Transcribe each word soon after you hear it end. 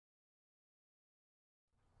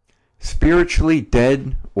Spiritually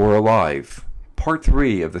Dead or Alive, Part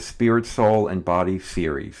 3 of the Spirit, Soul, and Body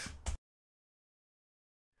series.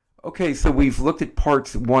 Okay, so we've looked at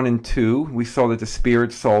parts 1 and 2. We saw that the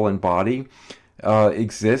spirit, soul, and body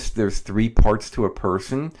exist. There's 3 parts to a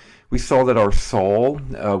person. We saw that our soul,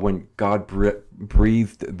 when God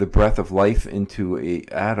breathed the breath of life into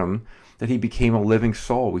Adam, that he became a living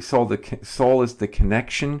soul. We saw the soul is the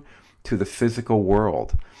connection to the physical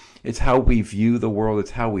world. It's how we view the world.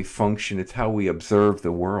 It's how we function. It's how we observe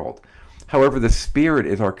the world. However, the spirit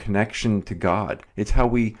is our connection to God. It's how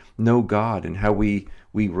we know God and how we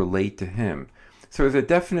relate to him. So there's a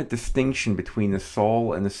definite distinction between the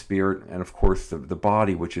soul and the spirit, and of course the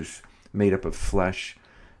body, which is made up of flesh,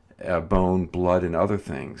 bone, blood, and other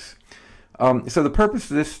things. So the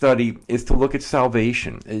purpose of this study is to look at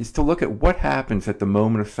salvation, is to look at what happens at the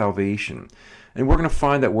moment of salvation. And we're going to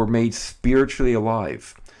find that we're made spiritually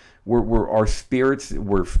alive. Our spirits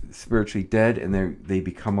were spiritually dead, and they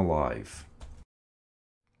become alive.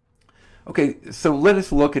 Okay, so let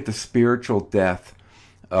us look at the spiritual death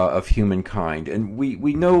of humankind. And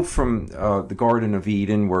we know from the Garden of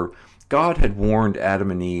Eden, where God had warned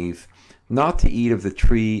Adam and Eve not to eat of the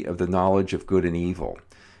tree of the knowledge of good and evil.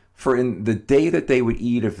 For in the day that they would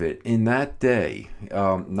eat of it, in that day,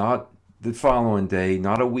 not the following day,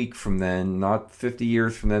 not a week from then, not 50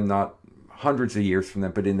 years from then, not hundreds of years from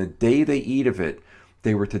then, but in the day they eat of it,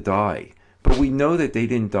 they were to die. But we know that they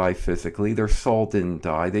didn't die physically. Their soul didn't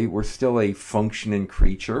die. They were still a functioning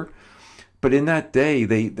creature. But in that day,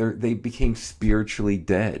 they became spiritually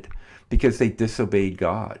dead because they disobeyed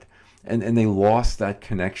God. And they lost that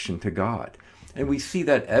connection to God. And we see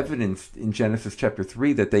that evidenced in Genesis chapter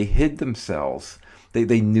 3, that they hid themselves.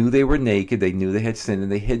 They knew they were naked. They knew they had sinned,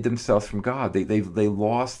 and they hid themselves from God. They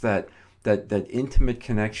lost that intimate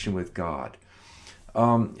connection with God.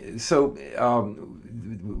 Also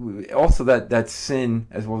that sin,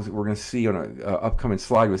 as well as we're going to see on an upcoming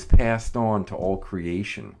slide, was passed on to all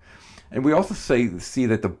creation. And we also see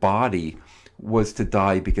that the body was to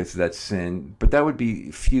die because of that sin, but that would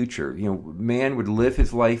be future. You know, man would live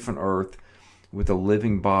his life on earth with a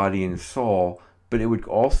living body and soul, but it would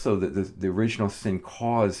also, the original sin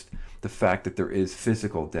caused the fact that there is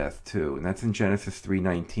physical death too, and that's in Genesis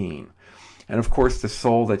 3:19. And of course, the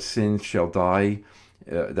soul that sins shall die.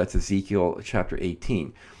 That's Ezekiel chapter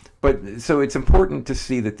 18. But so it's important to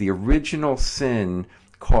see that the original sin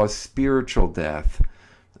caused spiritual death,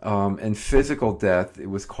 and physical death it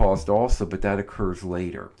was caused also, but that occurs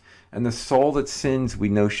later. And the soul that sins, we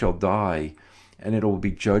know, shall die, and it will be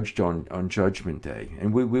judged on Judgment Day.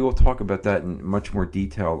 And we will talk about that in much more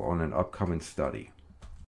detail on an upcoming study.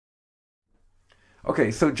 Okay,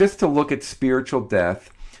 so just to look at spiritual death,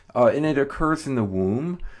 and it occurs in the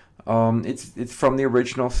womb. It's from the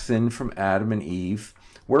original sin from Adam and Eve.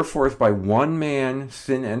 Wherefore, as by one man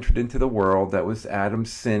sin entered into the world, that was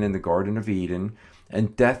Adam's sin in the Garden of Eden,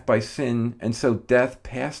 and death by sin, and so death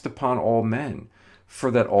passed upon all men, for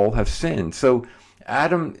that all have sinned. So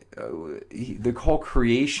Adam, the whole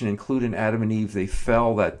creation, including Adam and Eve, they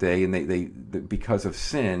fell that day, and they because of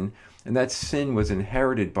sin, and that sin was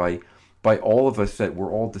inherited by all of us that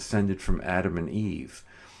were all descended from Adam and Eve.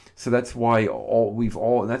 So that's why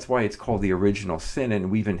that's why it's called the original sin,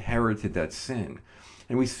 and we've inherited that sin.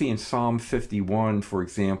 And we see in Psalm 51, for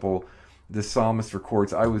example, the psalmist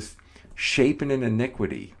records, "I was shapen in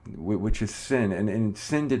iniquity," which is sin, and in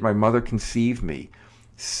sin did my mother conceive me.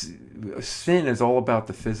 Sin is all about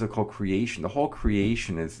the physical creation. The whole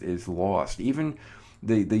creation is lost. Even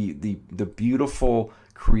the beautiful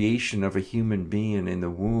creation of a human being in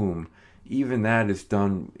the womb, even that is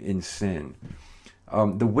done in sin.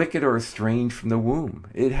 The wicked are estranged from the womb.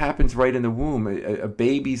 It happens right in the womb. A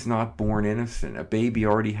baby's not born innocent. A baby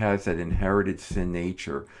already has that inherited sin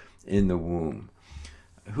nature in the womb.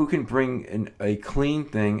 Who can bring a clean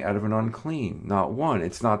thing out of an unclean? Not one.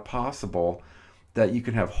 It's not possible that you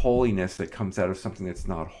can have holiness that comes out of something that's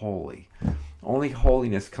not holy. Only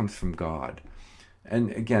holiness comes from God.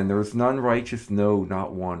 And again, there is none righteous, no,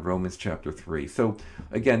 not one, Romans chapter 3. So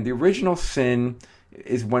again, the original sin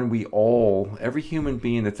is when every human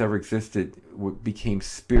being that's ever existed became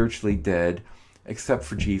spiritually dead, except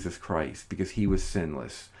for Jesus Christ, because he was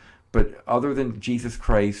sinless. But other than Jesus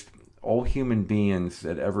Christ, all human beings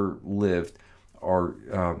that ever lived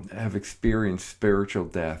have experienced spiritual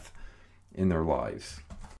death in their lives.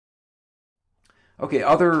 Okay,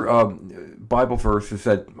 other Bible verses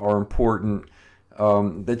that are important,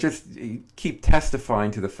 that just keep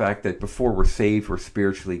testifying to the fact that before we're saved, we're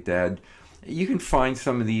spiritually dead. You can find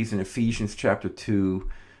some of these in Ephesians chapter 2,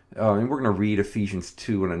 and we're going to read Ephesians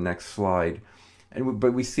 2 on the next slide.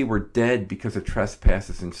 but we see we're dead because of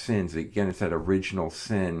trespasses and sins. Again, it's that original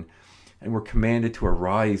sin. And we're commanded to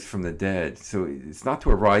arise from the dead. So it's not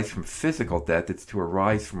to arise from physical death, it's to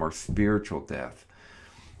arise from our spiritual death.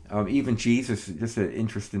 Even Jesus, just an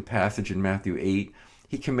interesting passage in Matthew 8,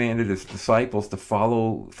 he commanded his disciples to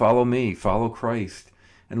follow me, follow Christ,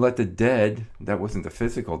 and let the dead, that wasn't the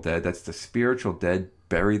physical dead, that's the spiritual dead,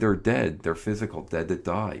 bury their dead, their physical dead that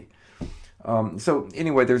die. So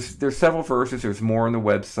anyway, there's several verses, there's more on the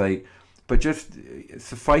website, but just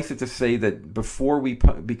suffice it to say that before we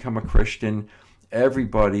become a Christian,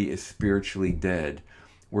 everybody is spiritually dead.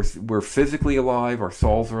 We're physically alive, our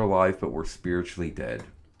souls are alive, but we're spiritually dead.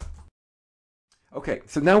 Okay,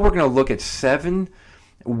 so now we're going to look at 7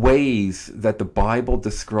 ways that the Bible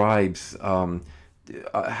describes how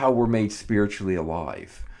we're made spiritually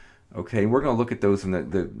alive. Okay, we're going to look at those in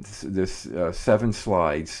this 7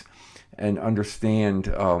 slides and understand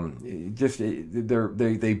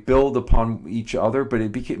they build upon each other, but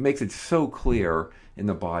it makes it so clear in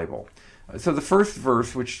the Bible. So the first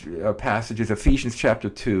verse, which passage is Ephesians chapter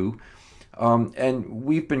 2, and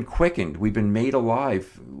we've been quickened, we've been made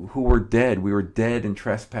alive, who were dead. We were dead in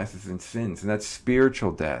trespasses and sins, and that's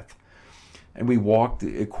spiritual death. And we walked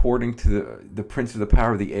according to the prince of the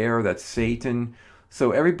power of the air, that's Satan.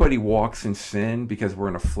 So everybody walks in sin because we're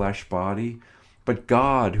in a flesh body. But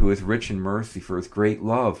God, who is rich in mercy for his great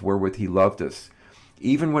love, wherewith he loved us,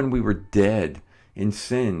 even when we were dead in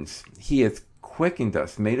sins, he hath quickened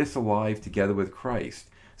us, made us alive together with Christ.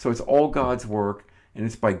 So it's all God's work, and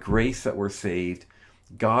it's by grace that we're saved.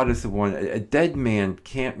 God is the one. A dead man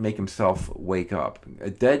can't make himself wake up. A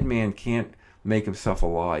dead man can't make himself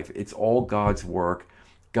alive. It's all God's work.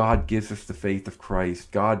 God gives us the faith of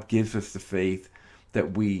Christ. God gives us the faith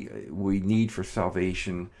that we need for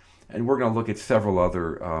salvation. And we're going to look at several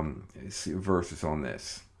other verses on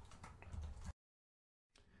this.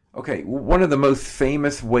 Okay, one of the most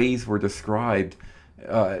famous ways we're described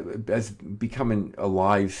as becoming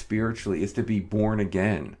alive spiritually is to be born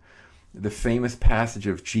again. The famous passage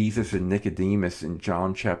of Jesus and Nicodemus in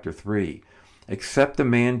John chapter 3. Except a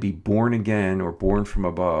man be born again or born from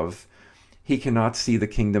above, he cannot see the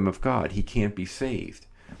kingdom of God. He can't be saved.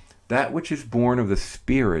 That which is born of the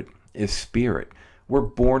Spirit is spirit. We're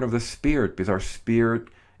born of the Spirit because our spirit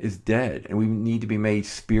is dead, and we need to be made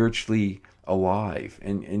spiritually alive.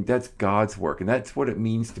 And that's God's work, and that's what it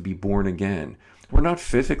means to be born again. We're not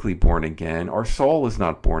physically born again. Our soul is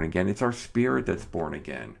not born again. It's our spirit that's born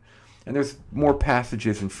again. And there's more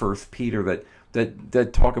passages in 1 Peter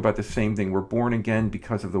that talk about the same thing. We're born again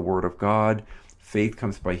because of the Word of God. Faith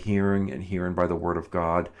comes by hearing, and hearing by the Word of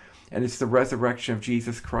God. And it's the resurrection of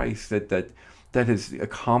Jesus Christ that has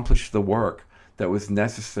accomplished the work that was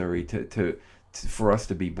necessary for us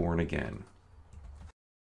to be born again.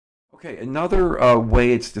 Okay, another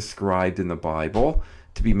way it's described in the Bible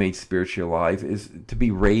to be made spiritually alive is to be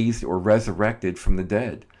raised or resurrected from the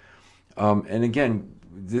dead. And again,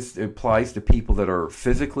 this applies to people that are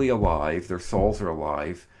physically alive, their souls are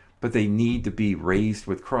alive, but they need to be raised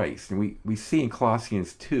with Christ. And we see in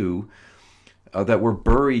Colossians 2 that we're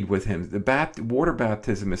buried with him. The water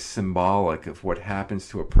baptism is symbolic of what happens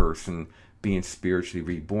to a person being spiritually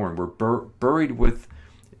reborn. We're buried with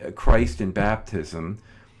Christ in baptism,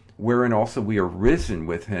 wherein also we are risen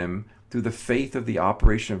with him through the faith of the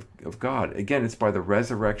operation of God. Again, it's by the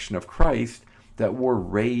resurrection of Christ that we're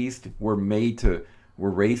raised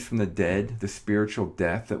from the dead, the spiritual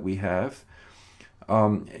death that we have.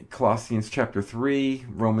 Colossians chapter 3,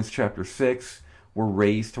 Romans chapter 6, we're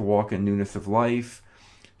raised to walk in newness of life.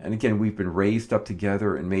 And again, we've been raised up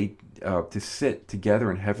together and made to sit together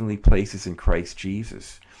in heavenly places in Christ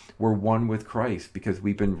Jesus. We're one with Christ because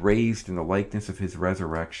we've been raised in the likeness of his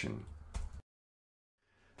resurrection.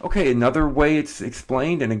 Okay, another way it's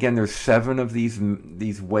explained, and again, there's 7 of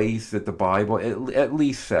these ways that the Bible, at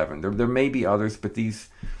least 7. There may be others, but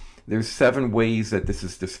there's 7 ways that this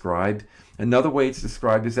is described. Another way it's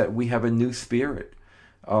described is that we have a new spirit.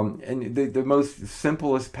 And the most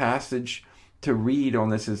simplest passage to read on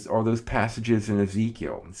this are those passages in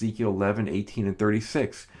Ezekiel 11, 18, and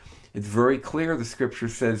 36. It's very clear. The scripture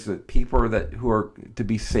says that people who are to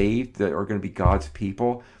be saved, that are going to be God's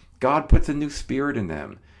people, God puts a new spirit in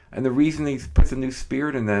them. And the reason he puts a new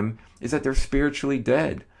spirit in them is that they're spiritually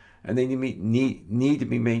dead, and they need to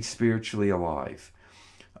be made spiritually alive.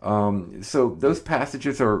 So those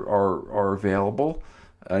passages are available.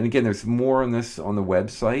 And again, there's more on this on the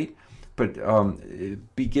website. But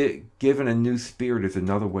given a new spirit is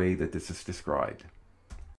another way that this is described.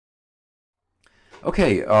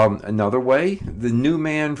 Okay, another way, the new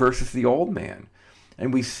man versus the old man.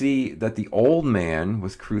 And we see that the old man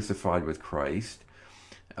was crucified with Christ,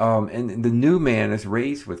 And the new man is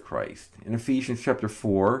raised with Christ. In Ephesians chapter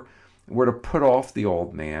 4, we're to put off the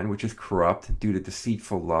old man, which is corrupt due to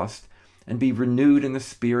deceitful lust, and be renewed in the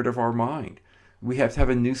spirit of our mind. We have to have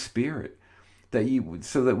a new spirit,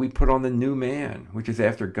 so that we put on the new man, which is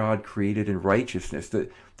after God created in righteousness.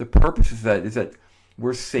 The purpose of that is that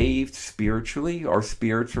we're saved spiritually. Our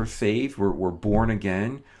spirits are saved. We're born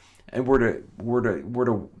again, and we're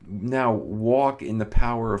to now walk in the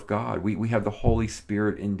power of God. We have the Holy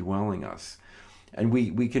Spirit indwelling us, and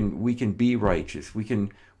we can be righteous. We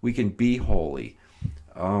can be holy.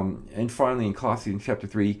 And finally, in Colossians chapter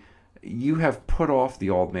 3, you have put off the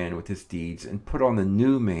old man with his deeds and put on the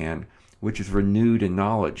new man, which is renewed in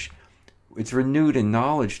knowledge. It's renewed in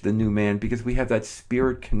knowledge, the new man, because we have that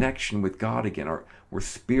spirit connection with God again. We're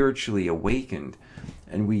spiritually awakened,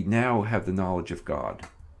 and we now have the knowledge of God.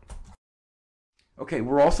 Okay,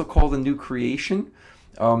 we're also called a new creation.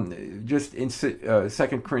 Just in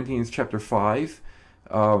 2 Corinthians chapter 5,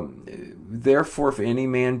 therefore, if any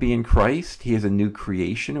man be in Christ, he is a new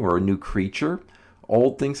creation or a new creature.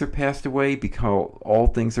 Old things are passed away, because all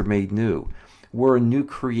things are made new. We're a new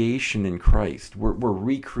creation in Christ. We're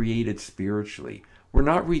recreated spiritually. We're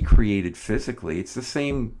not recreated physically. It's the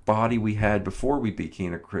same body we had before we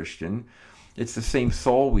became a Christian. It's the same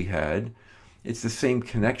soul we had. It's the same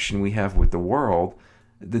connection we have with the world.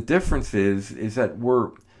 The difference is that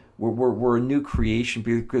we're a new creation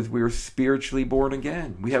because we are spiritually born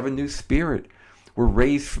again. We have a new spirit. We're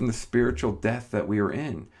raised from the spiritual death that we are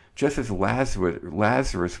in. Just as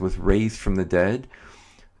Lazarus was raised from the dead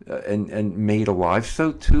and made alive,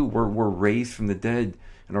 so too we're raised from the dead,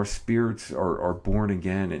 and our spirits are born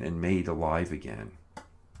again and made alive again.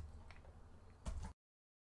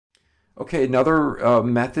 Okay, another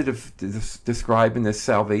method of describing this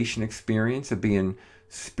salvation experience of being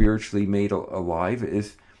spiritually made alive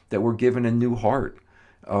is that we're given a new heart.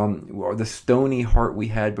 The stony heart we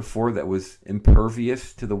had before that was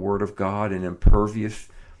impervious to the Word of God and impervious,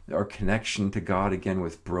 our connection to God again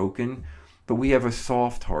was broken. But we have a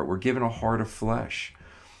soft heart. We're given a heart of flesh.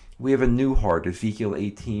 We have a new heart, Ezekiel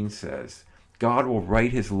 18 says. God will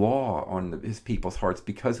write his law on his people's hearts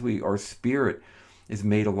because our spirit is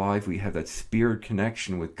made alive. We have that spirit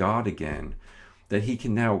connection with God again, that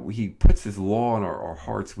he puts his law in our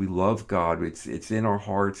hearts. We love God. It's in our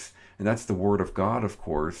hearts, and that's the Word of God, of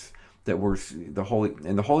course, that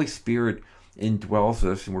the Holy Spirit indwells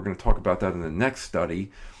us, and we're going to talk about that in the next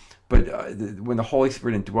study. But when the Holy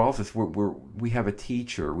Spirit indwells us, we have a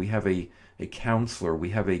teacher, we have a counselor,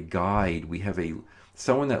 we have a guide, we have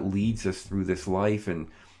someone that leads us through this life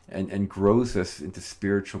and grows us into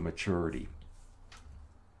spiritual maturity.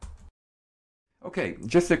 Okay,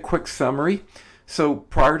 just a quick summary. So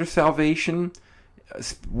prior to salvation,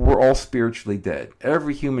 we're all spiritually dead.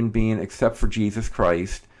 Every human being except for Jesus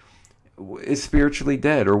Christ is spiritually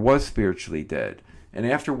dead or was spiritually dead. And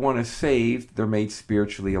after one is saved, they're made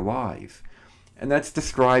spiritually alive. And that's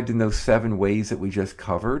described in those 7 ways that we just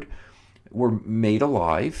covered. We're made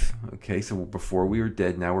alive. Okay, so before we were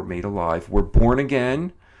dead, now we're made alive. We're born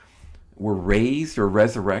again. We're raised or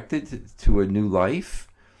resurrected to a new life.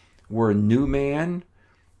 We're a new man.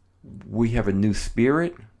 We have a new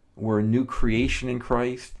spirit. We're a new creation in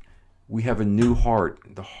Christ. We have a new heart.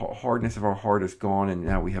 The hardness of our heart is gone, and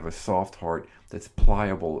now we have a soft heart that's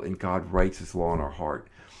pliable, and God writes his law in our heart.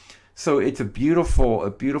 So it's a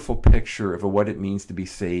beautiful picture of what it means to be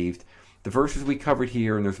saved. The verses we covered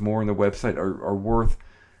here, and there's more on the website, are worth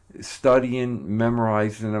studying,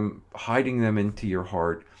 memorizing them, hiding them into your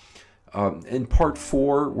heart. In part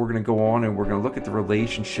 4, we're going to go on and we're going to look at the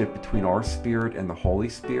relationship between our spirit and the Holy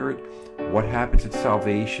Spirit, what happens at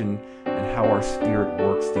salvation, and how our spirit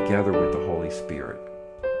works together with the Holy Spirit.